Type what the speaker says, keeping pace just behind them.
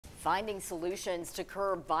Finding solutions to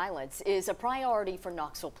curb violence is a priority for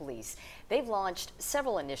Knoxville Police. They've launched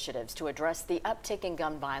several initiatives to address the uptick in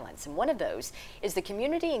gun violence, and one of those is the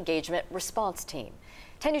Community Engagement Response Team.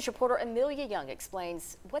 10 News reporter Amelia Young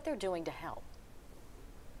explains what they're doing to help.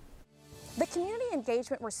 The Community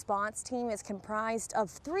Engagement Response Team is comprised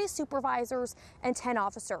of 3 supervisors and 10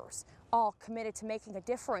 officers, all committed to making a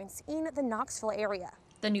difference in the Knoxville area.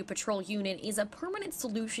 The new patrol unit is a permanent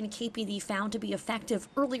solution KPD found to be effective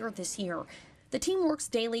earlier this year. The team works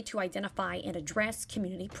daily to identify and address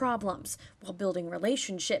community problems while building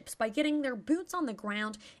relationships by getting their boots on the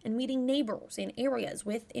ground and meeting neighbors in areas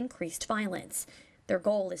with increased violence. Their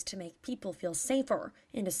goal is to make people feel safer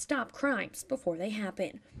and to stop crimes before they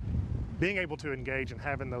happen. Being able to engage and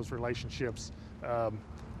having those relationships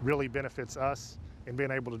really benefits us in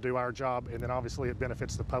being able to do our job, and then obviously it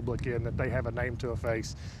benefits the public in that they have a name to a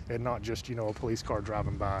face and not just, a police car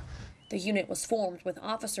driving by. The unit was formed with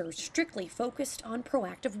officers strictly focused on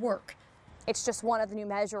proactive work. It's just one of the new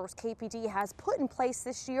measures KPD has put in place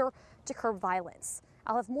this year to curb violence.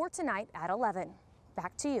 I'll have more tonight at 11.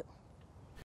 Back to you.